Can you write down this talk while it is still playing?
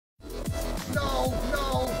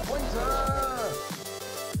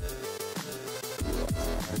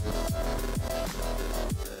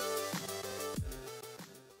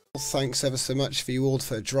thanks ever so much for you all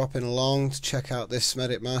for dropping along to check out this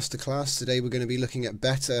Smedit Masterclass. Today we're going to be looking at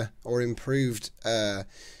better or improved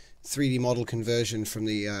 3D model conversion from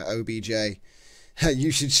the OBJ.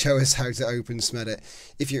 You should show us how to open Smedit.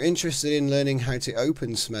 If you're interested in learning how to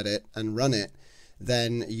open Smedit and run it,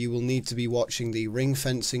 then you will need to be watching the ring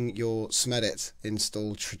fencing your Smedit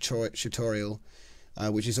install tutorial,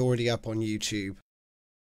 which is already up on YouTube.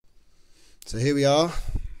 So here we are.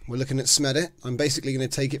 We're looking at Smedit. I'm basically going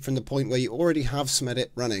to take it from the point where you already have Smedit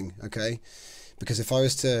running, okay? Because if I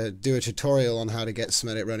was to do a tutorial on how to get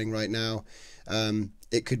Smedit running right now,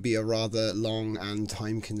 it could be a rather long and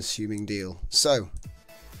time-consuming deal. So,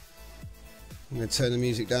 I'm going to turn the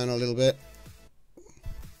music down a little bit.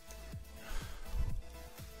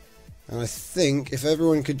 And I think if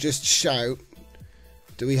everyone could just shout,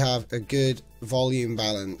 do we have a good volume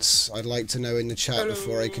balance? I'd like to know in the chat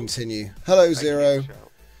before I continue. Hello, Zero.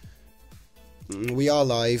 We are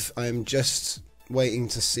live. I'm just waiting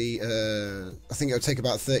to see, I think it'll take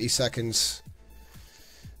about 30 seconds.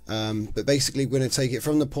 But basically we're going to take it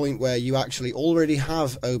from the point where you actually already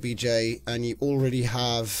have OBJ and you already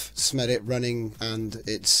have Smedit running and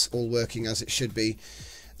it's all working as it should be.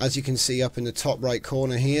 As you can see up in the top right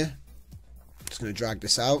corner here, I'm just going to drag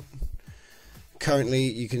this out. Currently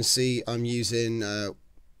you can see I'm using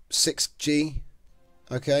 6G,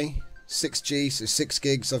 okay? 6G, so 6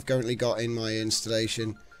 gigs I've currently got in my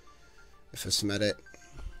installation for Smedit.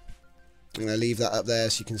 I'm going to leave that up there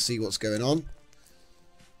so you can see what's going on.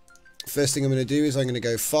 First thing I'm going to do is I'm going to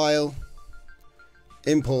go File,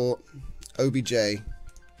 Import, OBJ.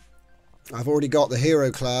 I've already got the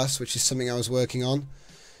Hero class, which is something I was working on.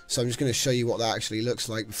 So I'm just going to show you what that actually looks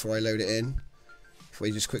like before I load it in. If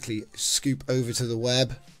we just quickly scoop over to the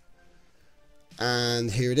web. And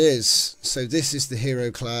here it is. So this is the Hero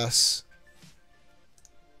class.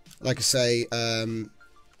 Like I say, the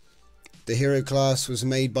Hero class was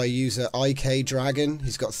made by user IK Dragon.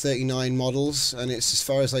 He's got 39 models, and it's, as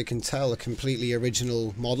far as I can tell, a completely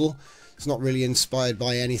original model. It's not really inspired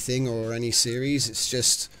by anything or any series. It's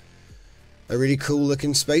just a really cool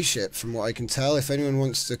looking spaceship from what I can tell. If anyone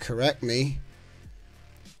wants to correct me,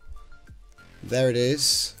 there it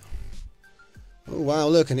is. Oh wow,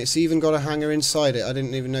 look, and it's even got a hanger inside it. I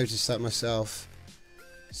didn't even notice that myself.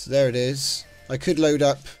 So there it is. I could load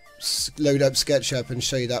up SketchUp and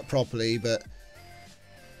show you that properly, but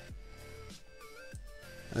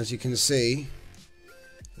as you can see,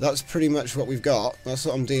 that's pretty much what we've got. That's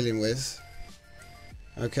what I'm dealing with.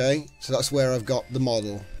 Okay, so that's where I've got the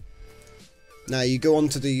model. Now you go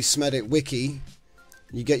onto the Smedit wiki,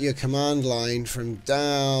 you get your command line from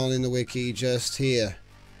down in the wiki just here.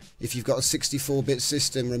 If you've got a 64-bit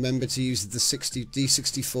system, remember to use the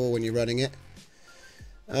D64 when you're running it.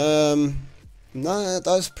 No,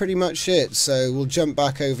 that's pretty much it. So we'll jump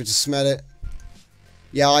back over to Smedit.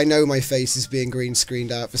 Yeah, I know my face is being green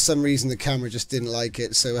screened out. For some reason the camera just didn't like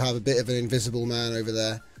it, so we'll have a bit of an invisible man over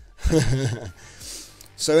there.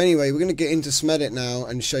 So anyway, we're going to get into Smedit now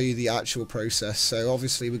and show you the actual process. So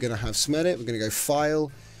obviously we're going to have Smedit, we're going to go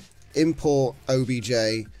File, Import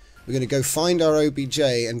OBJ. We're going to go find our OBJ,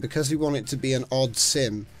 and because we want it to be an odd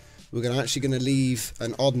sim, we're actually going to leave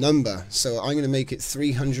an odd number. So I'm going to make it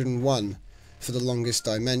 301 for the longest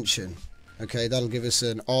dimension. Okay, that'll give us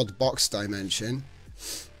an odd box dimension.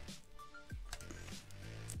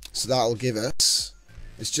 So that'll give us,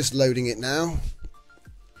 it's just loading it now.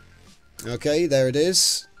 Okay, there it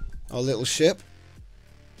is, our little ship.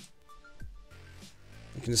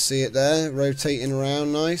 You can see it there, rotating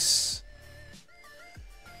around nice.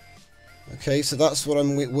 Okay, so that's what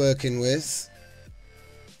I'm working with.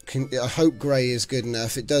 I hope grey is good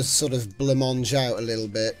enough. It does sort of blancmange out a little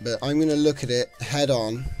bit, but I'm going to look at it head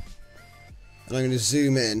on, and I'm going to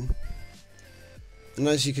zoom in. And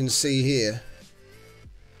as you can see here,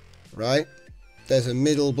 right, there's a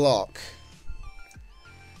middle block.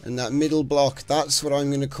 And that middle block, that's what I'm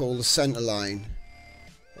going to call the center line.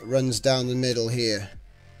 It runs down the middle here.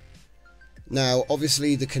 Now,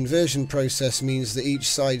 obviously the conversion process means that each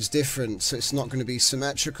side's different, so it's not going to be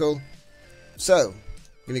symmetrical. So,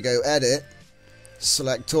 I'm going to go Edit,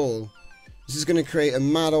 Select All. This is going to create a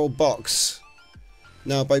mad old box.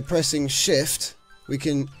 Now, by pressing Shift, we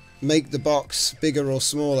can make the box bigger or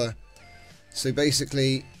smaller. So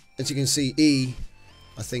basically, as you can see, E,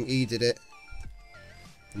 I think E did it.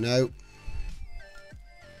 No.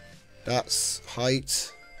 That's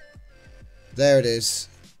height. There it is.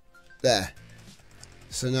 There.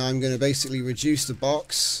 So now I'm going to basically reduce the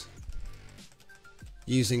box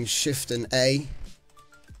using Shift and A.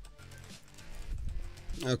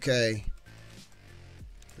 Okay.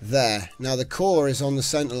 There. Now the core is on the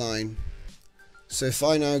center line. So if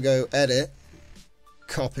I now go edit,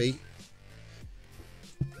 copy,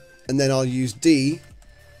 and then I'll use D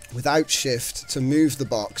without shift to move the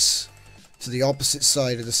box to the opposite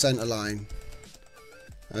side of the center line.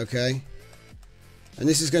 Okay, and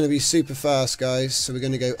this is going to be super fast, guys. So we're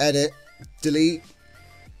going to go edit, delete,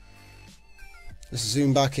 let's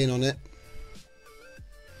zoom back in on it,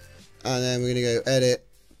 and then we're going to go edit,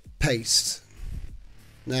 paste.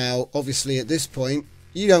 Now obviously at this point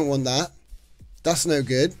you don't want that, that's no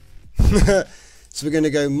good. So we're going to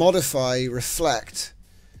go modify, reflect,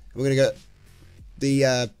 we're going to go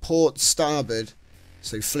the port starboard,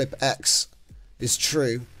 so flip X is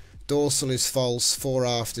true, dorsal is false, fore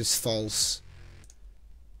aft is false.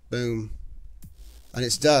 Boom. And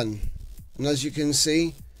it's done. And as you can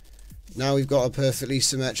see, now we've got a perfectly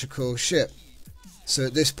symmetrical ship. So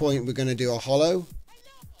at this point we're going to do a hollow,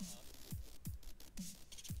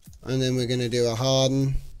 and then we're going to do a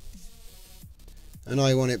harden, and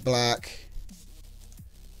I want it black,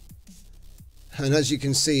 and as you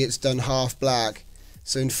can see it's done half black.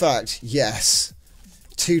 So in fact, yes,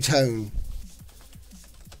 two-tone.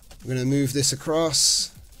 We're going to move this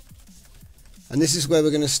across, and this is where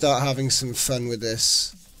we're going to start having some fun with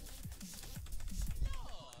this.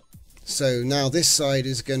 So now this side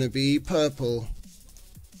is going to be purple.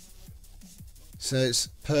 So it's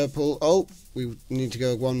purple. Oh, we need to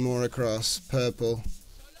go one more across. Purple.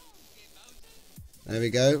 There we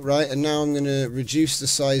go. Right, and now I'm going to reduce the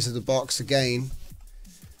size of the box again.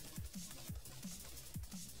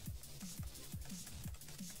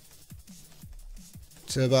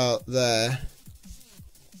 To about there.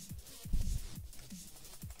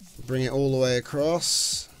 Bring it all the way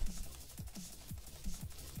across.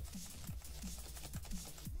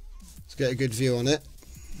 Let's get a good view on it.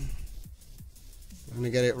 I'm going to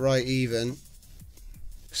get it right even.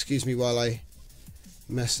 Excuse me while I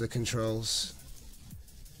mess the controls.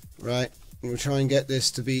 Right, and we'll try and get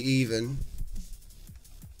this to be even.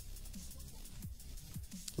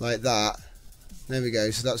 Like that. There we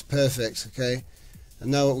go, so that's perfect, okay?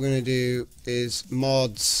 And now what we're going to do is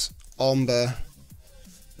mods, ombre,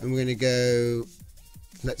 and we're going to go,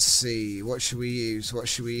 let's see, what should we use? What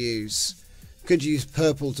should we use? Could use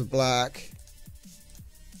purple to black.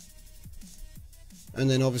 And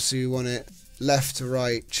then obviously we want it left to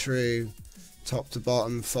right, true, top to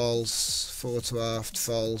bottom, false, fore to aft,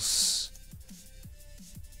 false.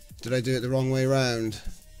 Did I do it the wrong way round?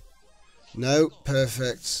 No,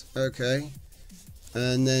 perfect, okay.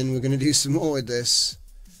 And then we're going to do some more with this.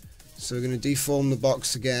 So we're going to deform the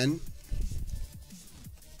box again.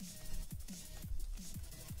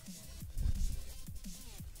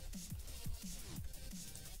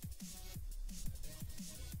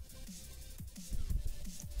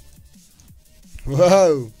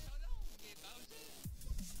 Whoa!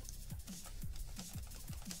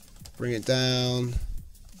 Bring it down.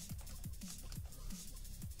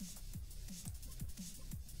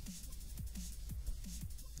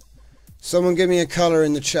 Someone give me a color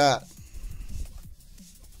in the chat.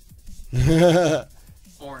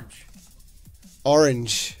 Orange.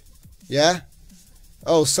 Orange. Yeah?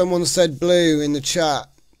 Oh, someone said blue in the chat.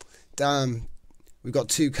 Damn. We've got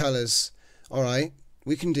two colors. Alright.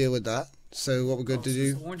 We can deal with that. So what we're going to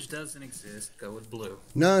do... Orange doesn't exist, go with blue.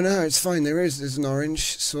 No, it's fine. There's an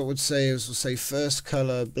orange. So what we'll say is we'll say first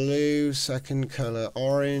color blue, second color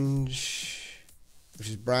orange, which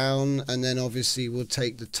is brown, and then obviously we'll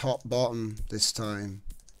take the top bottom this time.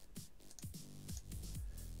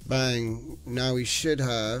 Bang. Now we should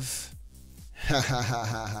have... Ha ha ha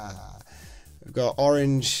ha ha. We've got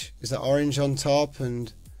orange. Is that orange on top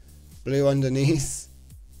and blue underneath?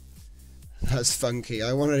 That's funky.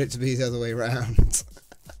 I wanted it to be the other way around.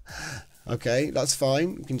 Okay, that's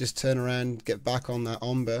fine. We can just turn around, get back on that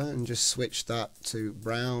ombre, and just switch that to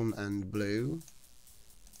brown and blue.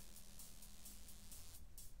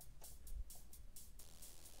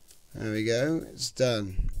 There we go. It's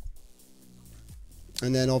done.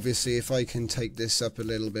 And then obviously if I can take this up a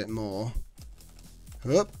little bit more.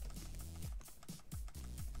 Whoop.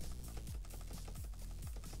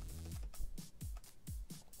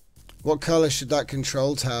 What colour should that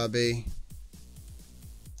control tower be?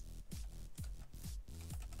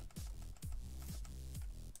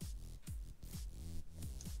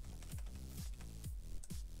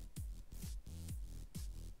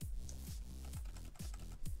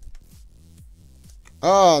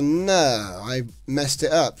 Oh no, I messed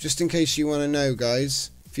it up. Just in case you want to know, guys,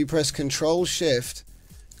 if you press Control Shift,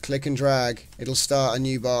 click and drag, it'll start a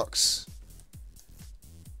new box.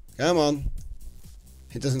 Come on.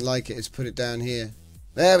 It doesn't like it, it's put it down here.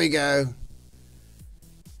 There we go.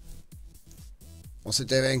 What's it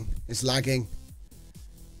doing? It's lagging.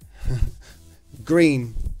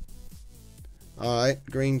 Green. Alright,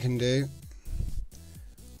 green can do.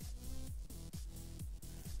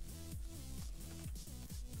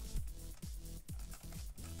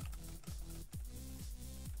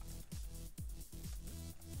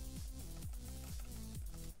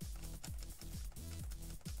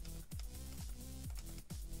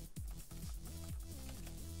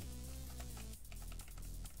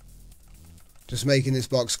 Just making this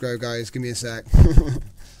box grow, guys. Give me a sec.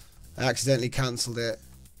 I accidentally cancelled it.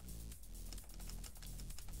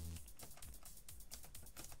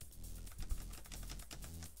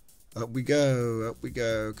 Up we go, up we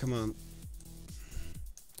go. Come on.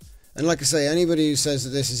 And like I say, anybody who says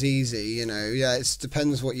that this is easy, you know, yeah, it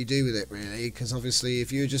depends what you do with it, really. Because obviously,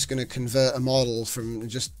 if you're just going to convert a model from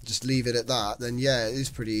just leave it at that, then yeah, it is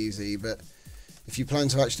pretty easy. But if you plan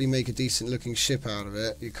to actually make a decent looking ship out of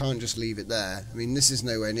it, you can't just leave it there. I mean, this is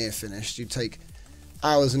nowhere near finished. You'd take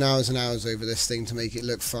hours and hours and hours over this thing to make it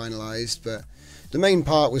look finalized. But the main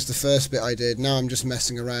part was the first bit I did. Now I'm just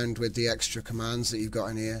messing around with the extra commands that you've got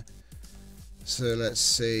in here. So let's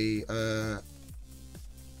see.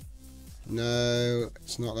 No,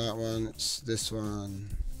 it's not that one. It's this one.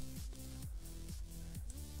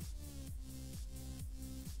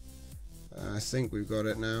 I think we've got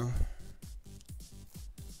it now.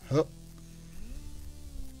 Oh,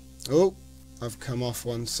 oh, I've come off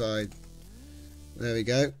one side. There we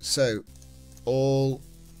go. So, all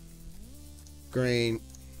green.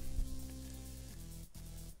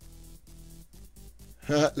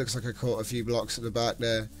 Looks like I caught a few blocks at the back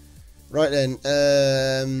there. Right then,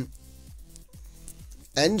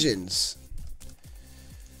 engines.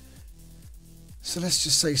 So let's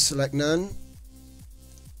just say select none.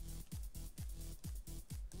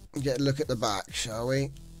 Get a look at the back, shall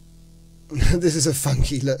we? This is a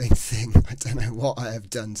funky looking thing. I don't know what I have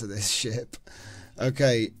done to this ship.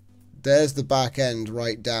 Okay, there's the back end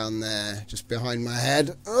right down there, just behind my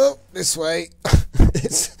head. Oh, this way.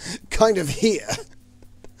 It's kind of here.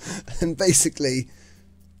 And basically,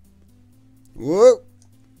 whoa.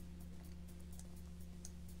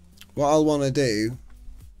 What I'll want to do,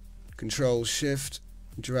 Control Shift,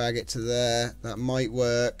 drag it to there. That might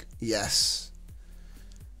work. Yes.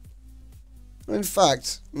 In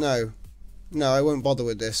fact, no, I won't bother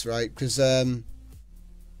with this, right? Because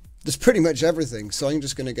there's pretty much everything. So I'm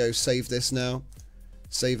just going to go save this now.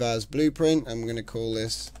 Save as blueprint. I'm going to call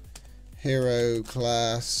this Hero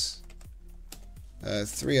Class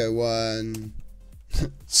 301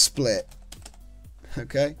 Split.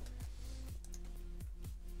 Okay.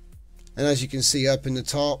 And as you can see up in the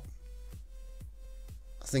top,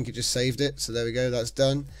 I think it just saved it. So there we go, that's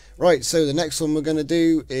done. Right, so the next one we're going to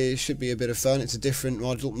do should be a bit of fun. It's a different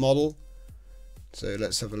model. So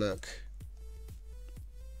let's have a look.